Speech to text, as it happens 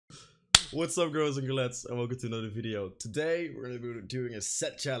What's up, girls and galettes, and welcome to another video. Today we're gonna be doing a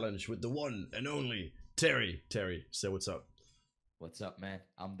set challenge with the one and only Terry. Terry, say what's up. What's up, man?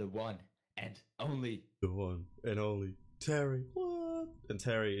 I'm the one and only. The one and only Terry. What? And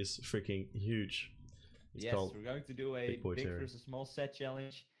Terry is freaking huge. He's Yes, we're going to do a big Terry versus small set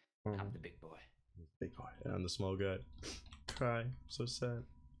challenge. I'm the big boy. Big boy, and I'm the small guy. Cry, so sad.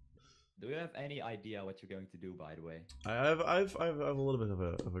 Do you have any idea what you're going to do, by the way? I've a little bit of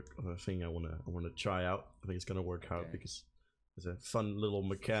a thing I wanna try out. I think it's gonna work out because there's a fun little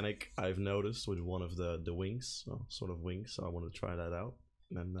mechanic I've noticed with one of the wings, sort of wings. So I want to try that out.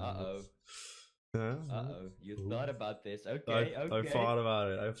 And You thought about this? Okay, I thought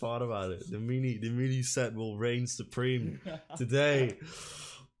about it. I thought about it. The mini set will reign supreme today.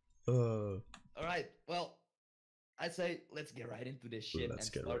 All right. Well, I'd say let's get right into this shit and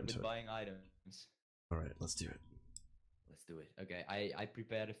start with buying items. All right, let's do it. Let's do it. Okay, I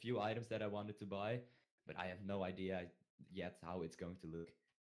prepared a few items that I wanted to buy, but I have no idea yet how it's going to look.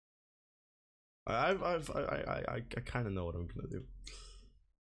 I kind of know what I'm gonna do.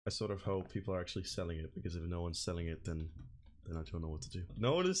 I sort of hope people are actually selling it, because if no one's selling it, then I don't know what to do.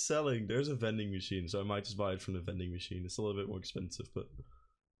 No one is selling. There's a vending machine, so I might just buy it from the vending machine. It's a little bit more expensive, but I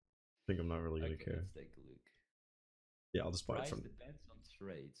think I'm not really gonna care. Let's take a look. Yeah, I'll just buy it from. Depends on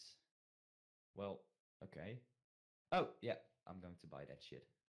trades. Well, okay. Oh yeah, I'm going to buy that shit.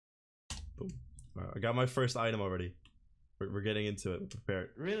 Boom. All right, I got my first item already. We're getting into it. We're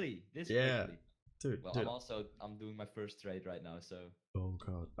prepared. Really? This yeah, quickly? dude. Well, dude. I'm doing my first trade right now, so. Oh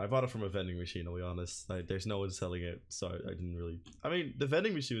god, I bought it from a vending machine. I'll be honest. There's no one selling it, so I didn't really. I mean, the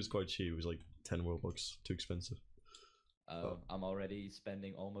vending machine was quite cheap. It was like 10 Robux. Too expensive. I'm already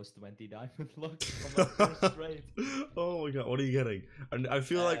spending almost 20 diamond locks on my first trade. Oh my god, what are you getting? I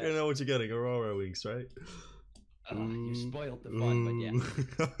feel like I know what you're getting. Aurora wings, right? You spoiled the fun, but yeah.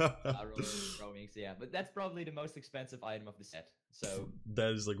 Aurora wings, yeah. But that's probably the most expensive item of the set. So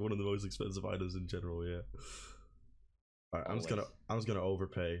that is like one of the most expensive items in general, yeah. Alright, I'm just gonna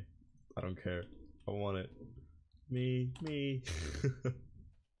overpay. I don't care. I want it. Me.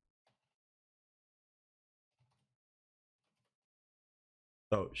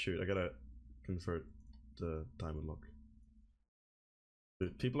 Oh shoot, I gotta convert the diamond lock.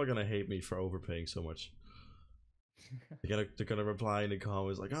 Dude, people are gonna hate me for overpaying so much. They're gonna reply in the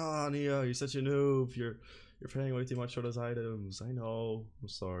comments like, "Ah, Neo, you're such a noob. You're paying way too much for those items." I know. I'm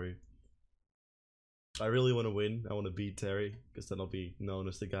sorry. I really want to win. I want to beat Terry, because then I'll be known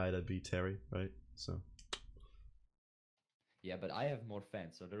as the guy that beat Terry, right? So. Yeah, but I have more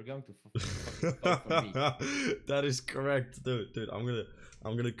fans, so they're going to vote for me. That is correct, dude. I'm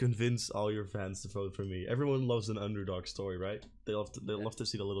gonna convince all your fans to vote for me. Everyone loves an underdog story, right? They love to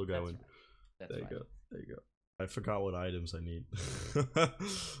see the little guy win. There you go. There you go. I forgot what items I need.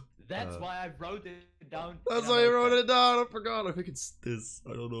 That's why I wrote it down. That's why I wrote it down. I forgot. I think it's this.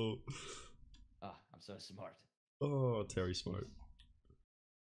 I don't know. Ah, I'm so smart. Oh, Terry smart.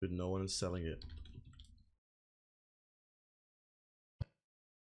 Dude, no one is selling it.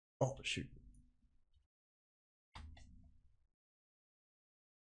 Oh shoot.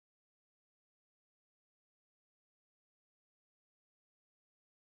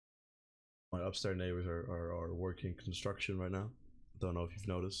 My upstairs neighbors are working construction right now. Don't know if you've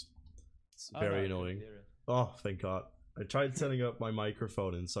noticed. It's very annoying. Oh, thank God. I tried setting up my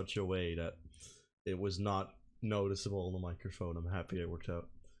microphone in such a way that it was not noticeable on the microphone. I'm happy it worked out,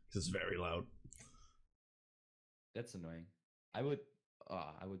 because it's very loud. That's annoying. I would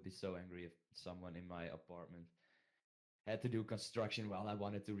be so angry if someone in my apartment had to do construction while I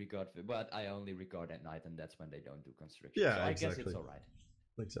wanted to record, but I only record at night, and that's when they don't do construction. Yeah, so I exactly. guess it's alright.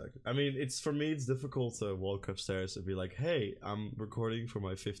 Exactly. I mean, for me, it's difficult to walk upstairs and be like, "Hey, I'm recording for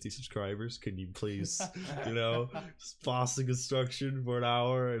my 50 subscribers. Can you please, just pause the construction for an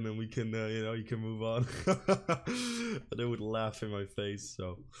hour, and then we can, you can move on." And they would laugh in my face.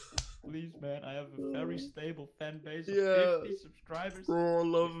 So. Please, man, I have a very stable fan base of 50 subscribers. Oh,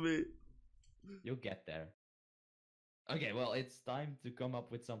 love me. You'll get there. Okay, well, it's time to come up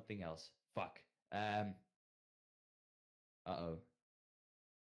with something else. Fuck. Uh-oh.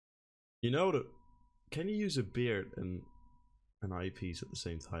 Can you use a beard and an eyepiece at the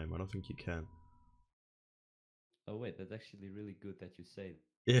same time? I don't think you can. Oh wait, that's actually really good that you say that.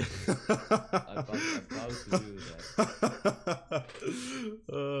 Yeah. I'm about to do that.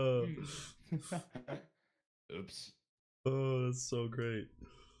 Oops. Oh, that's so great.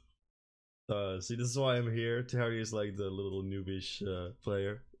 See, this is why I'm here. Terry is like the little noobish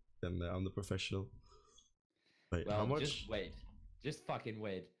player, and I'm the professional. Wait, well, how much? Just wait. Just fucking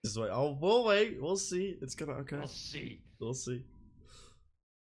wait. Just wait. Oh, we'll wait. We'll see. It's gonna. Okay. We'll see. We'll see.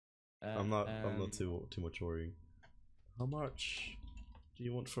 I'm not too much worrying. How much do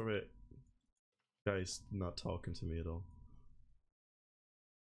you want for it? Guy's not talking to me at all.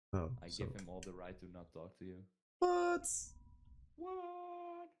 Oh, I give him all the right to not talk to you. What?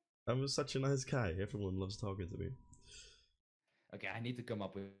 What? I'm such a nice guy. Everyone loves talking to me. Okay, I need to come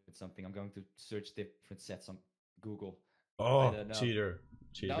up with something. I'm going to search different sets on Google. I Oh, don't know. cheater.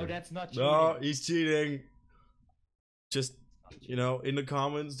 No, that's not cheating. No, he's cheating. Just, you know, in the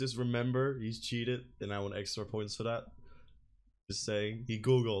comments, just remember he's cheated, and I want extra points for that. Just saying, he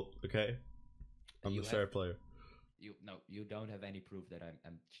Googled, okay? I'm the fair player. You don't have any proof that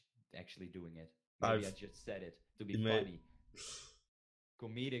I'm actually doing it. Maybe I just said it to be funny.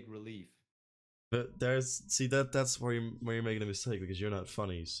 Comedic relief. But that's where you're making a mistake, because you're not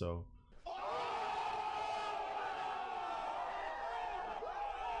funny, so.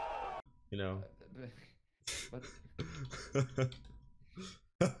 You know. But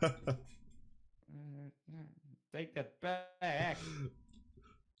take that back.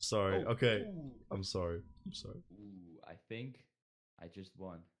 Sorry. Oh, okay. Ooh. I'm sorry. Ooh, I think I just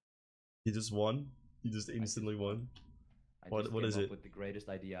won. You just won? You just instantly won? What is it? With the greatest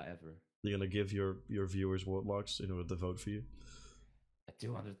idea ever. You're gonna give your viewers warlocks in order to vote for you? At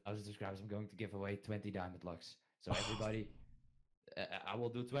 200,000 subscribers, I'm going to give away 20 diamond locks. So everybody, I will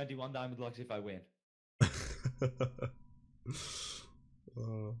do 21 diamond locks if I win.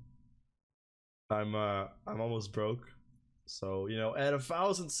 I'm almost broke, so you know, at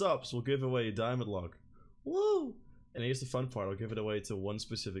 1,000 subs, we'll give away a diamond lock. Woo! And here's the fun part: I'll give it away to one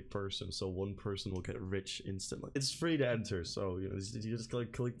specific person, so one person will get rich instantly. It's free to enter, so you know, you just gotta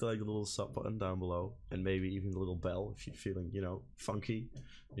click the little sub button down below, and maybe even the little bell if you're feeling, you know, funky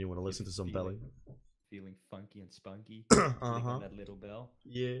and you want to listen to some belly. Feeling funky and spunky. Click on that little bell.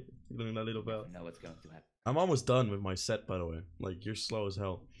 Yeah, clicking that little bell. You know what's going to happen. I'm almost done with my set, by the way. Like, you're slow as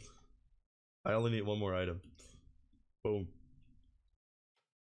hell. I only need one more item. Boom.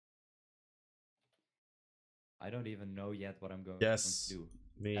 I don't even know yet what I'm going to do.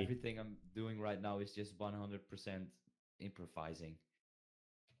 Me. Everything I'm doing right now is just 100% improvising.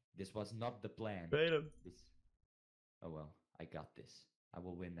 This was not the plan. Creative. Oh well, I got this. I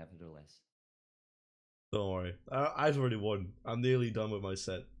will win nevertheless. Don't worry. I've already won. I'm nearly done with my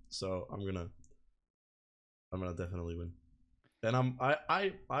set, so I'm gonna definitely win. And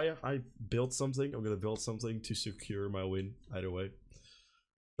I built something. I'm gonna build something to secure my win either way.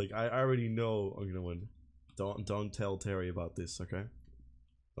 Like, I already know I'm gonna win. Don't tell Terry about this, okay?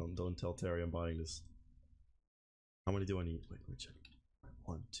 Don't tell Terry I'm buying this. How many do I need? Wait, let me check.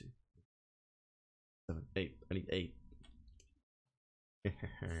 1, 2, 7, 8. I need 8.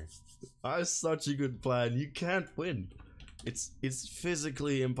 That's such a good plan. You can't win. It's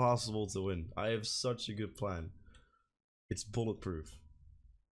physically impossible to win. I have such a good plan. It's bulletproof.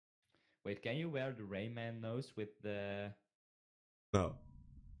 Wait, can you wear the Rayman nose with the... No.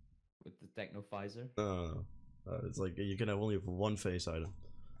 With the techno visor? No. It's like you can only have one face item.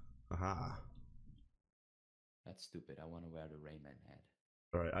 Aha. That's stupid. I want to wear the Rayman head.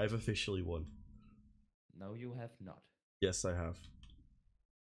 Alright, I've officially won. No, you have not. Yes, I have.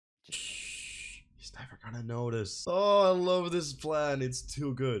 Shh. He's never gonna notice. Oh, I love this plan. It's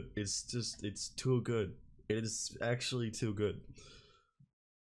too good. It's too good. It is actually too good.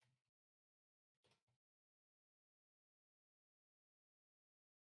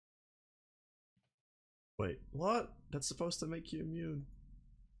 Wait, what? That's supposed to make you immune.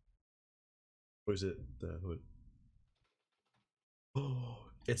 Or is it the hood? Oh,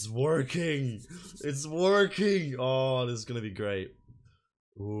 it's working! It's working! Oh, this is gonna be great.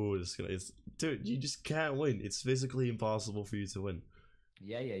 Ooh, dude, you just can't win. It's physically impossible for you to win.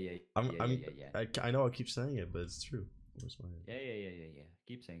 Yeah. I know I keep saying it, but it's true. Where's my head? Yeah.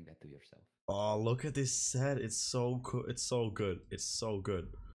 Keep saying that to yourself. Oh, look at this set. It's so cool. It's so good. It's so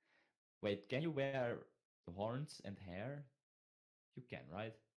good. Wait, can you wear horns and hair? You can,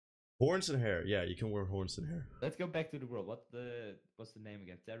 right? Horns and hair. Yeah, you can wear horns and hair. Let's go back to the world. What's the name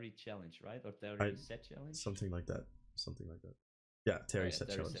again? TERY challenge, right? Or TERY set challenge? Something like that. Something like that. Yeah, TERY set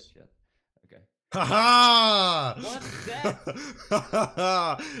challenge. Okay. Haha! What's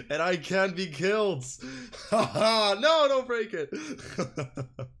that? And I can't be killed. Haha! No, don't break it.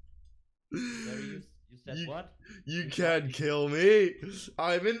 TERY, you said what? You can't kill me.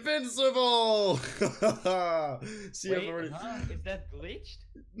 I'm invincible. See, Wait, I've already... Is that glitched?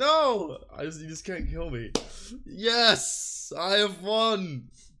 No, you just can't kill me. Yes, I have won.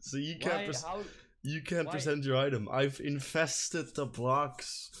 So you can't present your item. I've infested the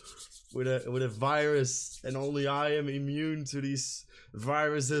blocks with a virus, and only I am immune to these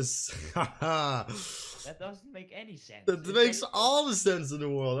viruses. Haha. That doesn't make any sense. That makes all the sense in the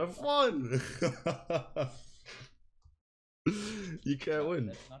world. Have fun. You can't win.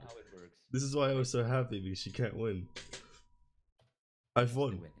 That's not how it works. This is why I was so happy, because you can't win. I've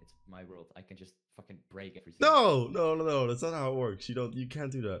won. It's my world. I can just fucking break everything. No. That's not how it works. You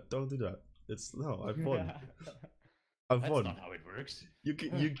can't do that. Don't do that. I've won. I've won. That's not how it works. You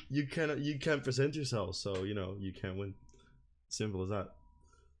can't present yourself, so you can't win. Simple as that.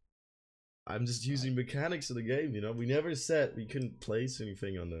 I'm just using mechanics of the game. We never said we couldn't place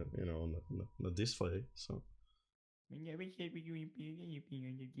anything on the on the display. So yeah,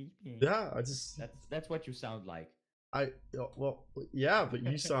 that's what you sound like. Well, yeah, but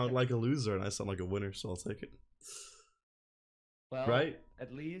you sound like a loser and I sound like a winner, so I'll take it. Well, right?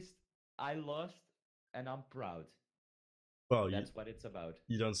 At least I lost, and I'm proud. Well, that's what it's about.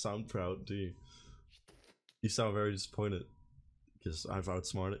 You don't sound proud, do you? You sound very disappointed because I've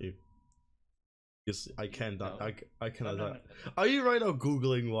outsmarted you. Because I can't. No. I cannot. No. Are you right now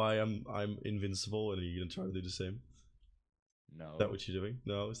googling why I'm invincible, and are you gonna try to do the same? No. Is that what you're doing?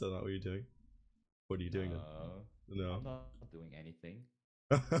 No, is that not what you're doing? What are you doing then? No. I'm not doing anything.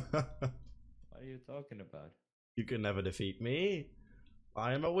 What are you talking about? You can never defeat me.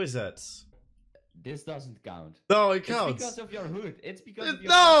 I am a wizard. This doesn't count. No, it counts. It's because of your hood. It's because of your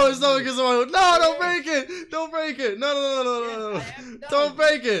No, it's not hood. because of my hood. No, don't break it. Don't break it. No. Yes, Don't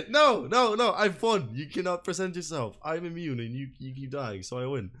break it. No. I've won. You cannot present yourself. I'm immune and you keep dying, so I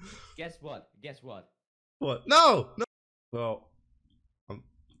win. Guess what? What? No. Well,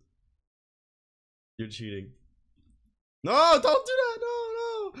 you're cheating. No, don't do that.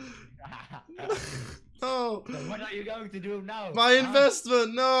 No. No. So what are you going to do now? My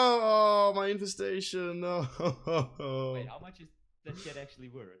investment. No. Oh, my infestation. No. Wait, how much is that shit actually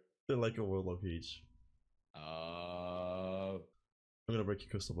worth? They're like a world of each. Oh. I'm gonna break your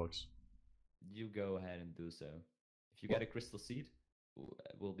crystal blocks. You go ahead and do so. If you get a crystal seed,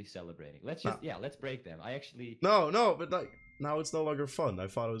 we'll be celebrating. Let's break them. I actually. No, but like now it's no longer fun. I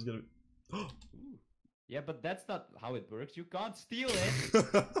thought it was gonna. Ooh. Yeah, but that's not how it works. You can't steal it.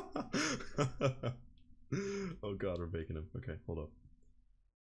 Oh god, we're baking them. Okay, hold up.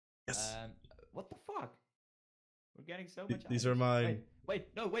 Yes. What the fuck? We're getting so much. These are mine. Wait,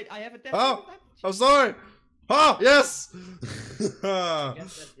 I have it. Oh, I'm sorry. Oh, yes. I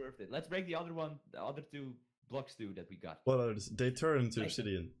guess that's worth it. Let's break the other two blocks too that we got. What others? They turn into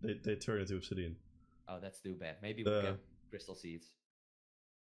obsidian. They turn into obsidian. Oh, that's too bad. Maybe we'll get crystal seeds.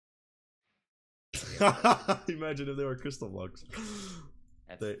 Imagine if they were crystal blocks.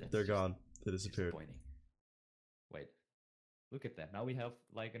 They're gone. They disappeared. Wait, look at that. Now we have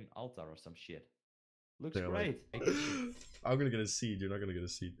like an altar or some shit. Looks Yeah, great. I'm gonna get a seed. You're not gonna get a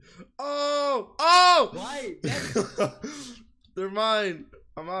seed. Oh! Why? They're mine.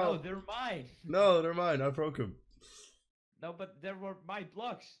 I'm out. No, they're mine. No, they're mine. I broke them. No, but they were my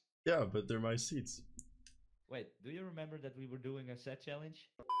blocks. Yeah, but they're my seeds. Wait, do you remember that we were doing a set challenge?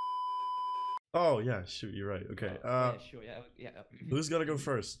 Oh yeah, shoot, you're right. Okay. Yeah, sure. Yeah. Who's gonna go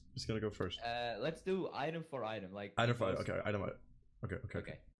first? Let's do item for item. Like item for item. Okay, item. Okay.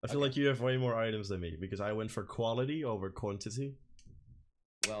 I feel Okay. like you have way more items than me because I went for quality over quantity.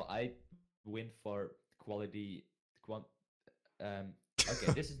 Well, I win for quality.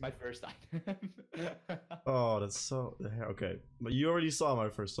 Okay, this is my first item. Oh, that's so okay. But you already saw my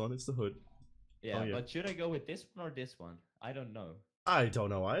first one. It's the hood. Yeah, Oh, yeah. But should I go with this one or this one? I don't know. I don't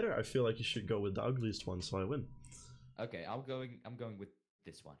know either. I feel like you should go with the ugliest one, so I win. Okay, I'm going with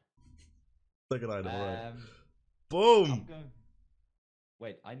this one. Second item, alright. Boom! Boom!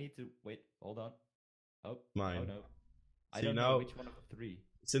 Wait, I need to wait. Hold on. Oh, Mine. Oh no. I See, don't now, know which one of the three.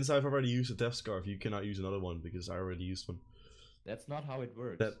 Since I've already used a death scarf, you cannot use another one because I already used one. That's not how it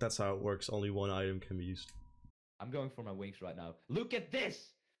works. That's how it works. Only one item can be used. I'm going for my wings right now. Look at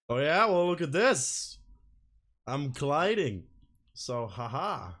this! Oh yeah, well look at this. I'm gliding. So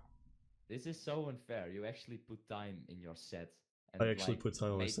haha. This is so unfair. You actually put time in your set. And I actually put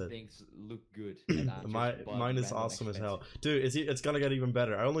time on my set. Things look good. And Mine is awesome as hell, dude. It's gonna get even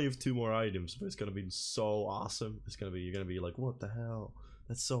better. I only have 2 more items, but it's gonna be so awesome. You're gonna be like, what the hell?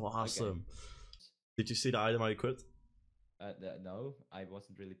 That's so awesome. Okay. Did you see the item I equipped? No, I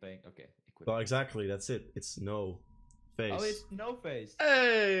wasn't really paying. Okay, equip. Well, exactly. That's it. It's no face. Oh, it's no face.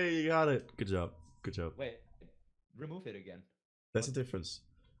 Hey, you got it. Good job. Good job. Wait, remove it again. That's the difference.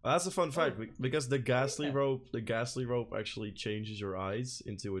 That's a fun fact because the ghastly rope actually changes your eyes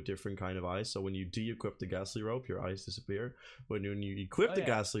into a different kind of eye. So when you de-equip the ghastly rope, your eyes disappear. When you equip the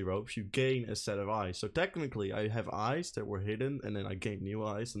ghastly ropes, you gain a set of eyes. So technically, I have eyes that were hidden, and then I gained new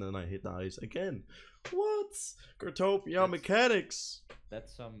eyes, and then I hid the eyes again. What? Growtopia mechanics.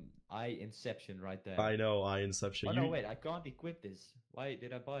 That's some I Inception right there. I know, I Inception. Oh no, wait, I can't equip this. Why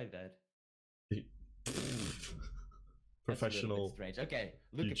did I buy that? Professional. That's a little bit strange. Okay,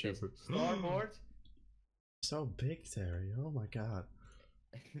 look YouTuber. at this. Starboard. So big, Terry. Oh my god.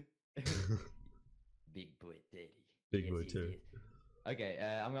 Big boy Terry. Big Yes, boy he Terry. is.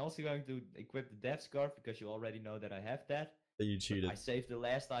 Okay, I'm also going to equip the death scarf because you already know that I have that. You But cheated. I saved the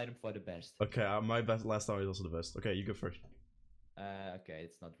last item for the best. Okay, my best last time is also the best. Okay, you go first. Okay,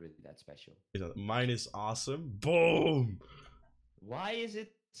 it's not really that special. Mine is awesome. Boom! Why is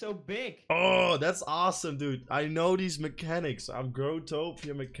it so big? Oh, that's awesome, dude. I know these mechanics. I'm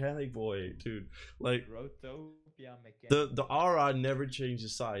Growtopia mechanic boy, dude. Like Growtopia mechanic. the aura never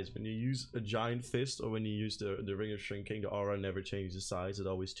changes size. When you use a giant fist or when you use the ring of shrinking, the aura never changes size. It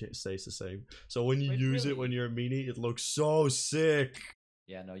always stays the same. So when you Wait, use really? it when you're a meanie, it looks so sick.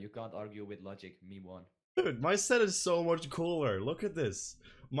 Yeah, no, you can't argue with logic. Me one. Dude, my set is so much cooler. Look at this.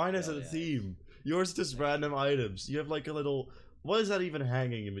 Mine has Hell a yeah, theme. Yours is just random items. You have like a little. What is that even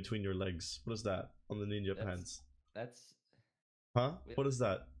hanging in between your legs? What is that on the ninja pants? That's. Huh? What is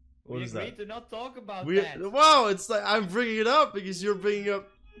that? What We is agreed that? to not talk about that. Wow, it's like I'm bringing it up because you're bringing up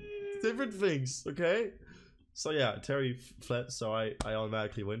different things. Okay. So yeah, Terry fled, so I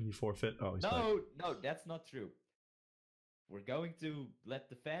automatically win. He forfeit. Oh, he's back. No, that's not true. We're going to let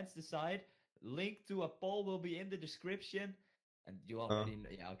the fans decide. Link to a poll will be in the description. And you already know.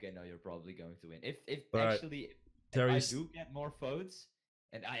 Yeah, okay, no, you're probably going to win. If Right. actually if I Terry's. do get more votes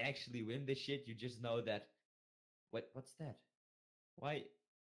and I actually win this shit, you just know that. What's that? Why?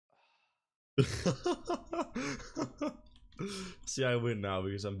 See, I win now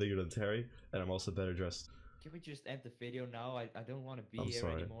because I'm bigger than Terry and I'm also better dressed. Can we just end the video now? I don't want to be I'm here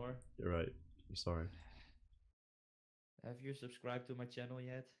sorry. anymore. You're right. I'm sorry. Have you subscribed to my channel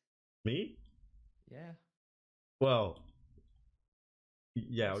yet? Me? Yeah. Well,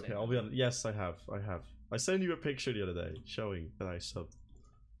 yeah, Don't okay, say I'll no. be honest. Yes, I have. I sent you a picture the other day showing that I subbed.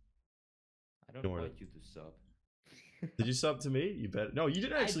 I don't Ignore want it. you to sub. Did you sub to me? You bet. No, you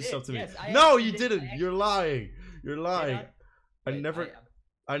didn't I actually did, sub to me. yes, I No, actually you did. didn't. I You're lying. You're lying. I Wait,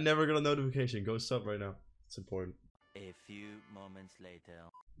 I never got a notification. Go sub right now. It's important. A few moments later.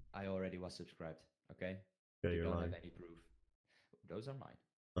 I already was subscribed. Okay. Okay, You you're don't lying. have any proof. Those are mine.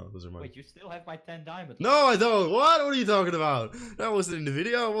 Oh, those are mine. Wait, you still have my 10 diamond. No, I don't. What? What are you talking about? That wasn't in the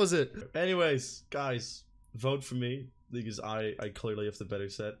video, was it? Anyways, guys, vote for me because I clearly have the better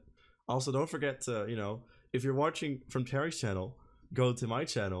set. Also, don't forget to, you know, if you're watching from Terry's channel, go to my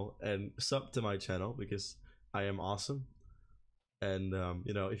channel and sub to my channel because I am awesome. And,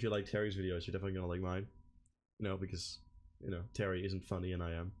 you know, if you like Terry's videos, you're definitely going to like mine. You know, because, you know, Terry isn't funny and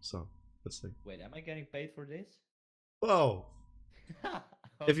I am. So, let's see. Wait, am I getting paid for this? Whoa!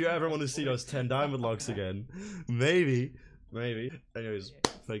 If you ever want to see those 10 diamond locks again, maybe. Anyways,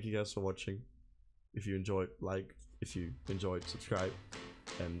 thank you guys for watching. If you enjoyed, like. If you enjoyed, subscribe.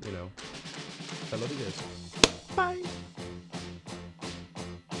 And, you know, I love you guys.